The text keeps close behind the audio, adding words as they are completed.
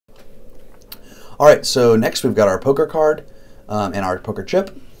Alright, so next we've got our poker card and our poker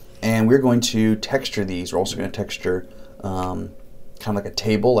chip, and we're going to texture these. We're also going to texture kind of like a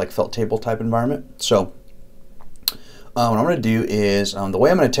table, like felt table type environment. So what I'm going to do is, the way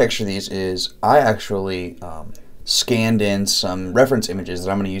I'm going to texture these is I actually scanned in some reference images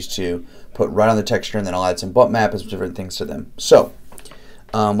that I'm going to use to put right on the texture, and then I'll add some bump map and some different things to them. So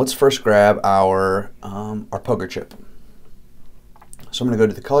let's first grab our poker chip. So I'm going to go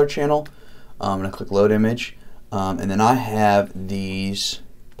to the color channel. I'm going to click load image, and then I have these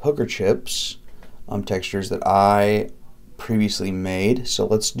poker chips textures that I previously made. So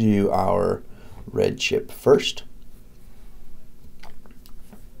let's do our red chip first.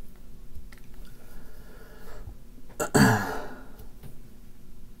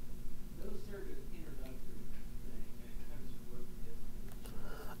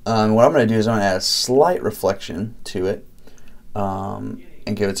 What I'm going to do is I'm going to add a slight reflection to it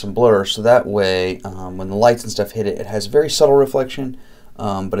and give it some blur, so that way when the lights and stuff hit it, it has very subtle reflection,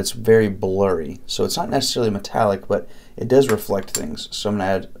 but it's very blurry. So it's not necessarily metallic, but it does reflect things. So I'm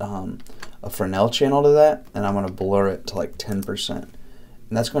going to add a Fresnel channel to that, and I'm going to blur it to like 10%. And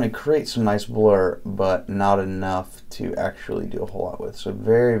that's going to create some nice blur, but not enough to actually do a whole lot with. So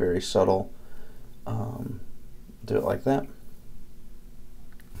very, very subtle. Do it like that.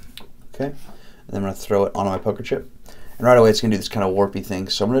 Okay, and then I'm going to throw it onto my poker chip. And right away it's going to do this kind of warpy thing.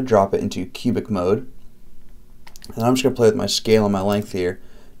 So I'm going to drop it into cubic mode. And I'm just going to play with my scale and my length here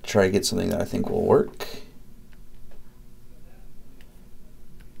to try to get something that I think will work.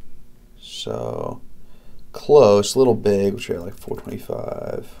 So close, a little big, which are like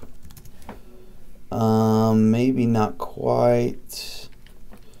 425. Maybe not quite.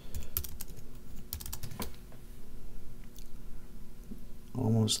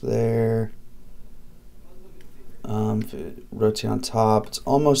 Almost there. If it rotate on top, it's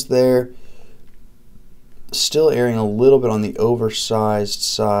almost there. Still erring a little bit on the oversized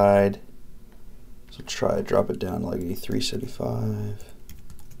side. So try to drop it down to like a 375.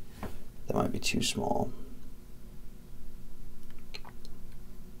 That might be too small.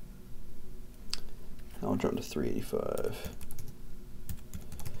 I'll drop to 385.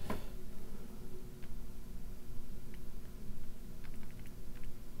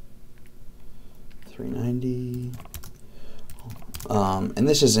 $390. And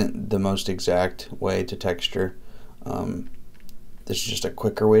this isn't the most exact way to texture. This is just a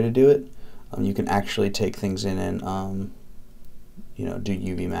quicker way to do it. You can actually take things in and you know, do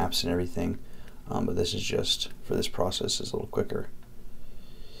UV maps and everything, but this is just for this process is a little quicker.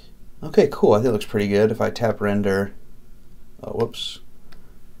 Okay, cool. I think it looks pretty good. If I tap render, oh, whoops,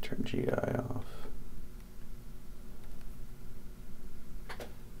 turn GI off.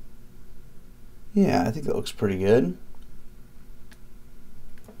 Yeah, I think that looks pretty good.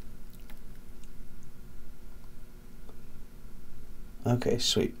 Okay,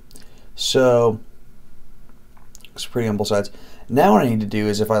 sweet. So it's pretty on both sides. Now what I need to do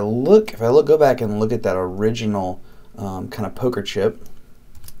is if I go back and look at that original kind of poker chip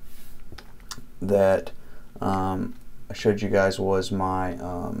that I showed you guys was my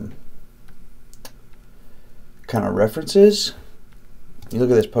kind of references. You look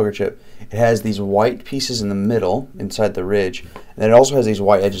at this poker chip, it has these white pieces in the middle inside the ridge, and then it also has these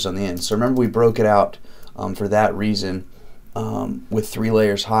white edges on the end. So remember, we broke it out for that reason with 3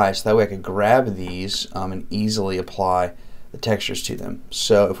 layers high, so that way I could grab these and easily apply the textures to them.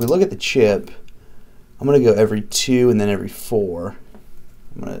 So if we look at the chip, I'm going to go every 2 and then every 4.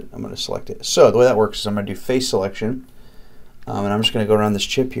 I'm going to select it. So the way that works is I'm going to do face selection, and I'm just going to go around this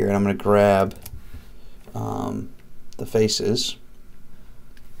chip here, and I'm going to grab the faces.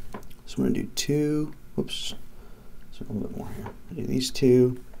 So I'm going to do 2, whoops, so a little bit more here. I do these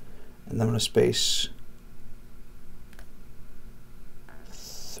 2, and then I'm going to space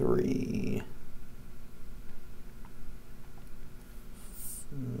 3,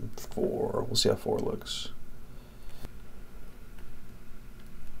 4. We'll see how 4 looks.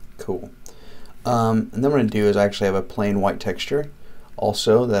 Cool. And then what I'm going to do is I actually have a plain white texture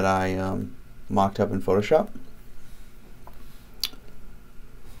also that I mocked up in Photoshop.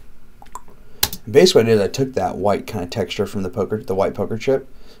 Basically what I did is I took that white kind of texture from the white poker chip,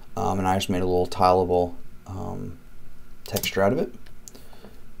 and I just made a little tileable texture out of it.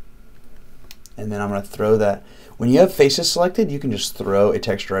 And then I'm going to throw that. When you have faces selected, you can just throw a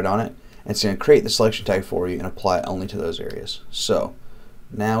texture right on it, and it's going to create the selection tag for you and apply it only to those areas. So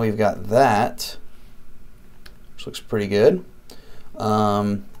now we've got that, which looks pretty good.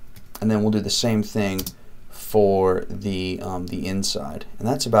 And then we'll do the same thing for the inside, and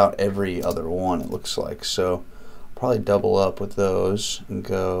that's about every other one, it looks like. So probably double up with those and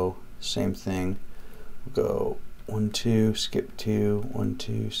go same thing We'll go 1, 2, skip 2, 1,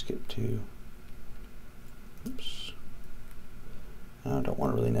 2, skip 2. Oops. I don't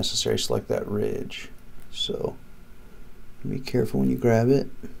want to really necessarily select that ridge, so be careful when you grab it.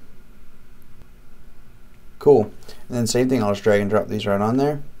 Cool. And then same thing, I'll just drag and drop these right on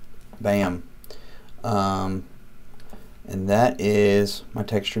there. Bam. And that is my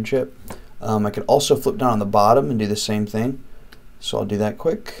texture chip. I could also flip down on the bottom and do the same thing. So I'll do that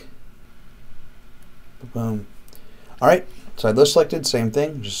quick. Boom. All right, so I have those selected, same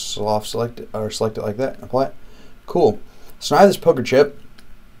thing, just soft select it, or select it like that, apply it. Cool. So now I have this poker chip.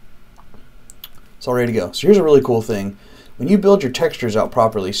 It's all ready to go. So here's a really cool thing. When you build your textures out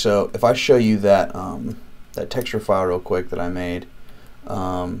properly, so if I show you that that texture file real quick that I made,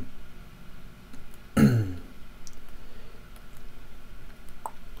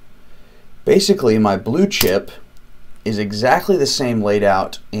 basically my blue chip is exactly the same laid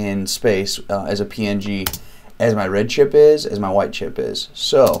out in space as a PNG as my red chip is, as my white chip is.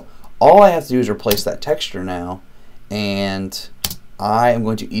 So all I have to do is replace that texture now, and I am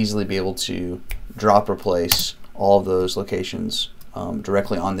going to easily be able to drop replace all of those locations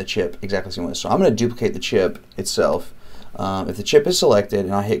directly on the chip exactly the same way. So I'm going to duplicate the chip itself. If the chip is selected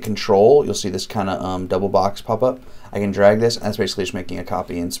and I hit Control, you'll see this kind of double box pop up. I can drag this, and that's basically just making a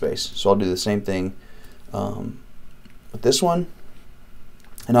copy in space. So I'll do the same thing with this one.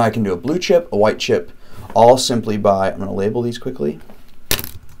 And now I can do a blue chip, a white chip, all simply by, I'm going to label these quickly.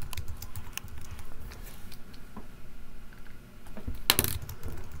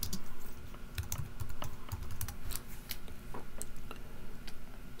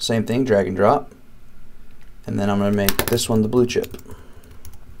 Same thing, drag and drop. And then I'm going to make this one the blue chip.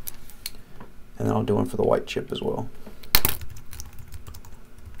 And then I'll do one for the white chip as well.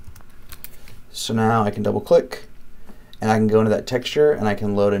 So now I can double click, and I can go into that texture, and I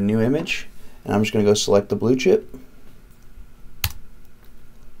can load a new image. And I'm just going to go select the blue chip.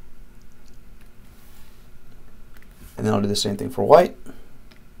 And then I'll do the same thing for white.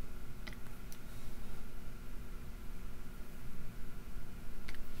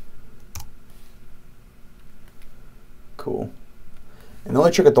 Cool. And the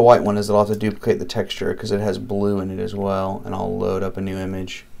only trick with the white one is that I'll have to duplicate the texture because it has blue in it as well, and I'll load up a new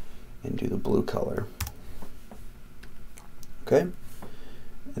image and do the blue color. Okay,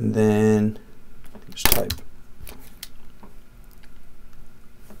 and then just type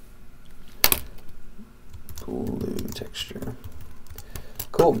blue texture.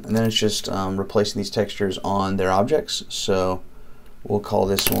 Cool, and then it's just replacing these textures on their objects. So we'll call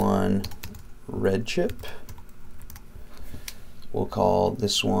this one red chip. We'll call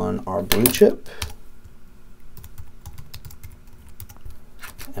this one our blue chip.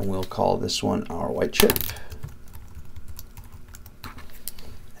 And we'll call this one our white chip.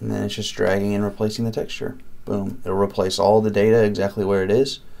 And then it's just dragging and replacing the texture. Boom. It'll replace all the data exactly where it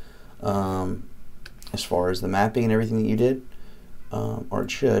is, as far as the mapping and everything that you did. Or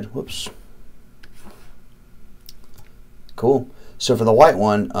it should. Whoops. Cool. So for the white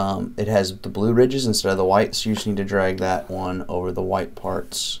one, it has the blue ridges instead of the white, so you just need to drag that one over the white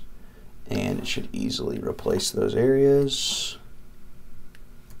parts, and it should easily replace those areas.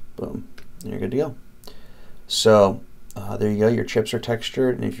 Boom. And you're good to go. So there you go. Your chips are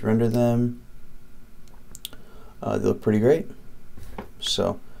textured, and if you render them, they look pretty great.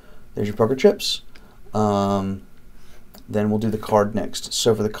 So there's your poker chips. Then we'll do the card next.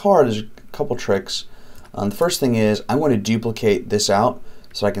 So for the card, there's a couple tricks. The first thing is I'm going to duplicate this out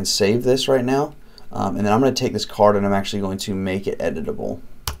so I can save this right now, and then I'm going to take this card and I'm actually going to make it editable.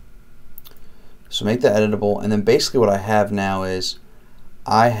 So make that editable, and then basically what I have now is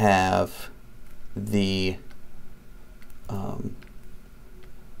I have the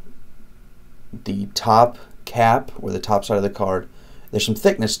top cap, or the top side of the card. There's some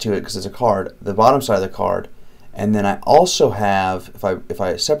thickness to it because it's a card, the bottom side of the card, and then I also have, if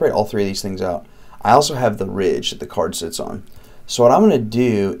I separate all three of these things out, I also have the ridge that the card sits on. So what I'm going to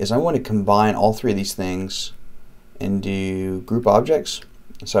do is I'm going to combine all three of these things and do group objects.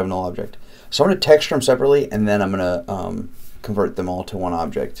 So I have null object. So I'm going to texture them separately, and then I'm going to convert them all to one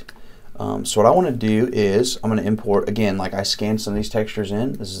object. So what I want to do is I'm going to import, again, like I scanned some of these textures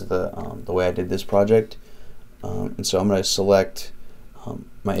in. This is the way I did this project. And so I'm going to select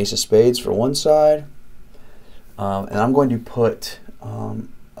my ace of spades for one side. And I'm going to put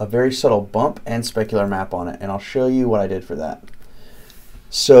a very subtle bump and specular map on it, and I'll show you what I did for that.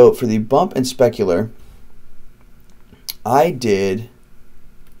 So for the bump and specular, I did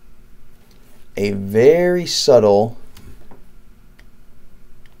a very subtle,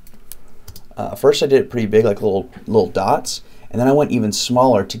 first I did it pretty big, like little dots, and then I went even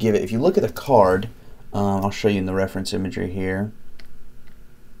smaller to give it, if you look at the card, I'll show you in the reference imagery here.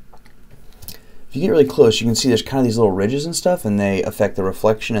 If you get really close, you can see there's kind of these little ridges and stuff, and they affect the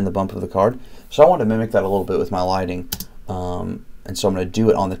reflection and the bump of the card. So I want to mimic that a little bit with my lighting. And so I'm going to do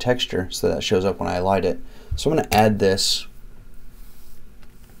it on the texture so that shows up when I light it. So I'm going to add this,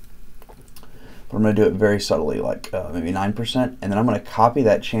 but I'm going to do it very subtly, like maybe 9%, and then I'm going to copy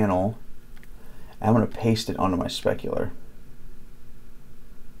that channel, and I'm going to paste it onto my specular.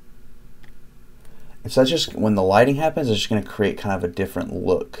 And so that's just, when the lighting happens, it's just going to create kind of a different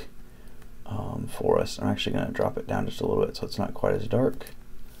look for us. I'm actually going to drop it down just a little bit so it's not quite as dark.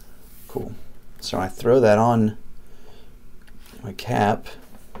 Cool. So I throw that on my cap,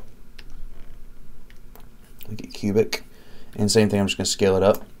 make it cubic, and same thing, I'm just going to scale it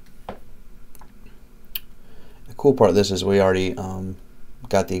up. The cool part of this is we already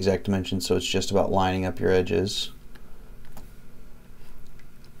got the exact dimensions, so it's just about lining up your edges.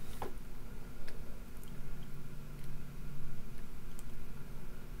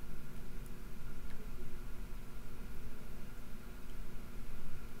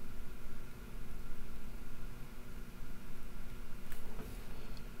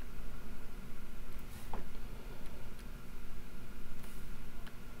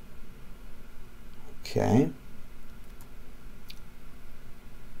 Okay,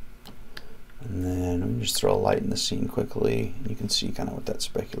 and then let me just throw a light in the scene quickly. You can see kind of what that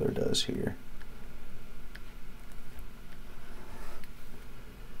specular does here.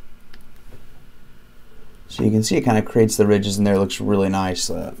 So you can see it kind of creates the ridges in there. It looks really nice.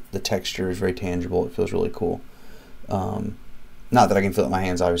 The texture is very tangible. It feels really cool. Not that I can feel it in my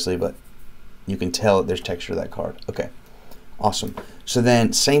hands, obviously, but you can tell that there's texture to that card. Okay. Awesome. So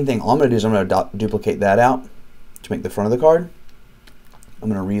then, same thing, all I'm going to do is I'm going to duplicate that out to make the front of the card. I'm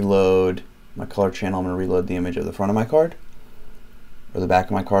going to reload my color channel. I'm going to reload the image of the front of my card, or the back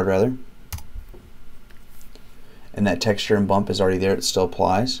of my card rather. And that texture and bump is already there. It still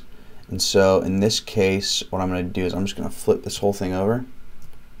applies. And so in this case, what I'm going to do is I'm just going to flip this whole thing over.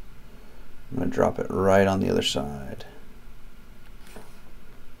 I'm going to drop it right on the other side.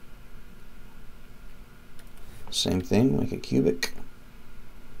 Same thing, make it cubic.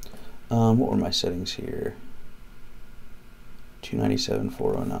 What were my settings here? 297,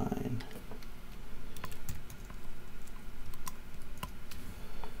 409.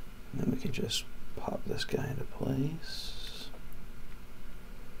 And then we can just pop this guy into place.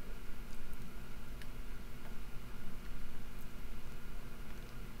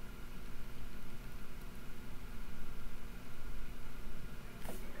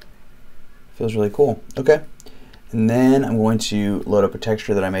 Feels really cool. Okay. And then I'm going to load up a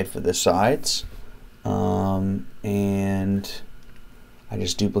texture that I made for the sides. And I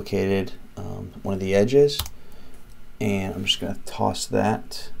just duplicated one of the edges. And I'm just going to toss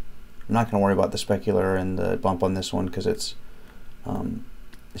that. I'm not going to worry about the specular and the bump on this one because it's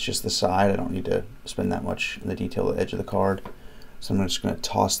just the side. I don't need to spend that much in the detail of the edge of the card. So I'm just going to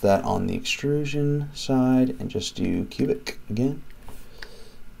toss that on the extrusion side and just do cubic again.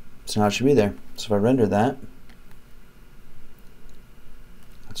 So now it should be there. So if I render that,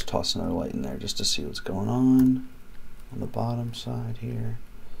 let's toss another light in there just to see what's going on the bottom side here.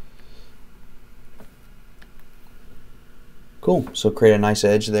 Cool, so create a nice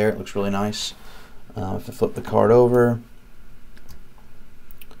edge there. It looks really nice. If I flip the card over,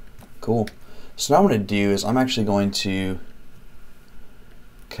 cool. So now what I'm going to do is I'm actually going to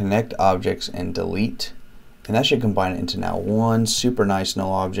connect objects and delete, and that should combine it into now one super nice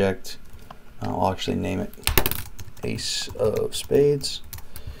null object. I'll actually name it Ace of Spades.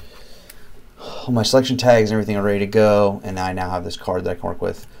 All my selection tags and everything are ready to go, and I now have this card that I can work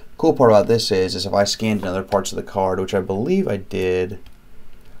with. Cool part about this is if I scanned in other parts of the card, which I believe I did,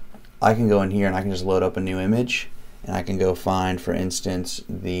 I can go in here and I can just load up a new image, and I can go find, for instance,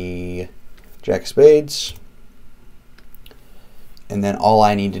 the Jack of Spades, and then all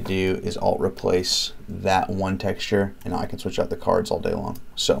I need to do is alt replace that one texture, and I can switch out the cards all day long.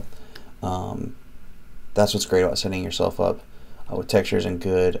 So that's what's great about setting yourself up with textures and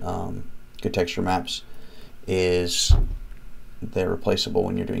good texture maps, is they're replaceable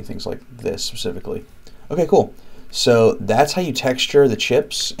when you're doing things like this specifically. Okay, cool. So that's how you texture the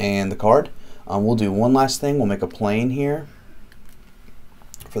chips and the card. We'll do one last thing. We'll make a plane here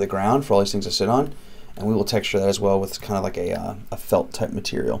for the ground for all these things to sit on, and we will texture that as well with kind of like a felt type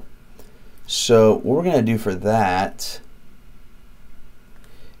material. So what we're going to do for that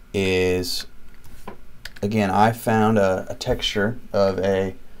is, again, I found a texture of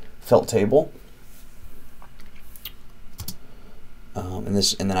a felt table,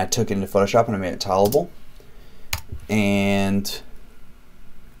 and then I took it into Photoshop and I made it tileable. And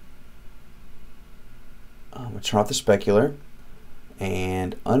going to turn off the specular,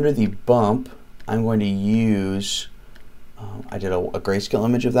 and under the bump, I'm going to use, I did a grayscale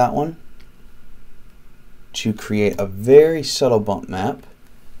image of that one to create a very subtle bump map.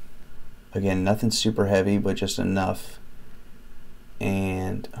 Again, nothing super heavy, but just enough.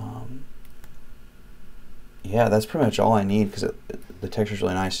 And yeah, that's pretty much all I need because the texture is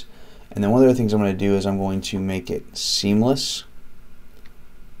really nice. And then one of the other things I'm going to do is I'm going to make it seamless.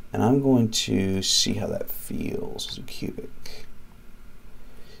 And I'm going to see how that feels as a cubic.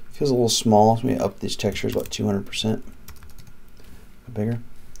 Feels a little small. Let me up these textures about 200%. Bigger.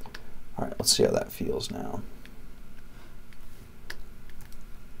 All right, let's see how that feels now.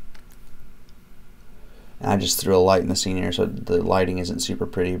 And I just threw a light in the scene here, so the lighting isn't super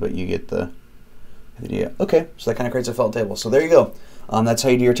pretty, but you get the idea. Okay, so that kind of creates a felt table. So there you go. That's how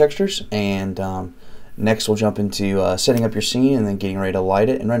you do your textures. And next we'll jump into setting up your scene and then getting ready to light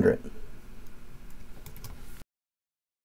it and render it.